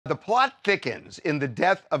The plot thickens in the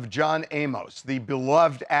death of John Amos, the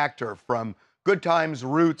beloved actor from Good Times,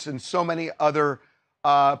 Roots, and so many other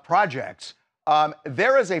projects.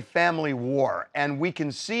 There is a family war, and we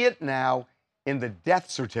can see it now in the death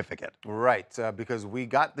certificate. Right, because we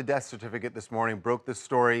got the death certificate this morning, broke this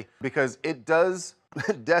story, because it does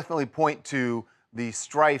definitely point to the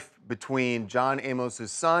strife between John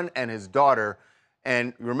Amos's son and his daughter.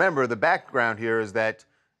 And remember, the background here is that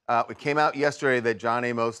it came out yesterday that John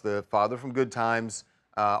Amos, the father from Good Times,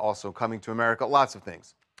 also Coming to America, lots of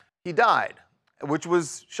things, he died, which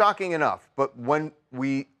was shocking enough. But when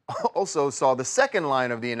we also saw the second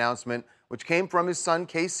line of the announcement, which came from his son,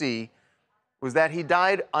 KC, was that he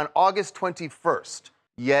died on August 21st,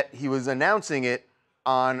 yet he was announcing it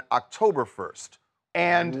on October 1st.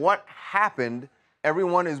 And what happened?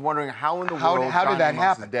 Everyone is wondering how in the world how did that John Amos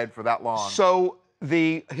happen? is dead for that long. So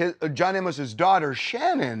John Amos's daughter,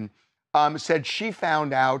 Shannon, said she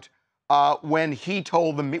found out when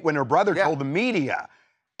her brother told the media,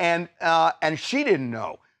 and she didn't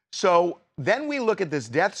know. So then we look at this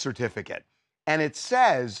death certificate, and it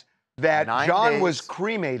says that John was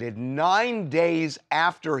cremated 9 days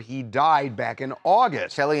after he died back in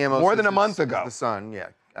August. Kelly Amos, more than a month ago. The son, yeah.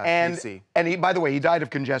 And KC. he, by the way, he died of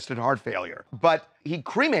congested heart failure. But he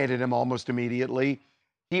cremated him almost immediately.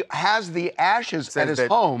 He has the ashes at his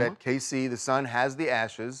home. That KC, the son, has the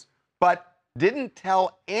ashes. But didn't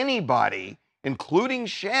tell anybody, including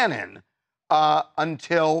Shannon,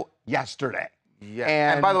 until yesterday. Yeah.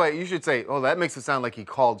 And by the way, you should say, oh, that makes it sound like he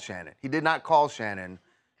called Shannon. He did not call Shannon.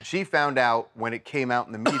 She found out when it came out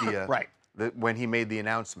in the media, right, when he made the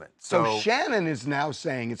announcement. So Shannon is now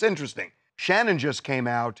saying, it's interesting, Shannon just came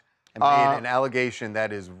out and made an allegation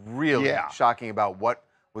that is really shocking about what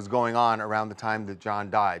was going on around the time that John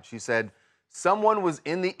died. She said, someone was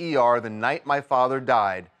in the ER the night my father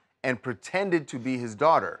died and pretended to be his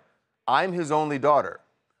daughter. I'm his only daughter.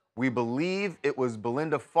 We believe it was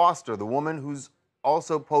Belinda Foster, the woman who's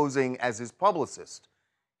also posing as his publicist.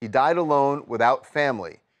 He died alone without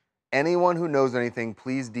family. Anyone who knows anything,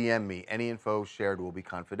 please DM me. Any info shared will be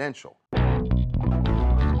confidential.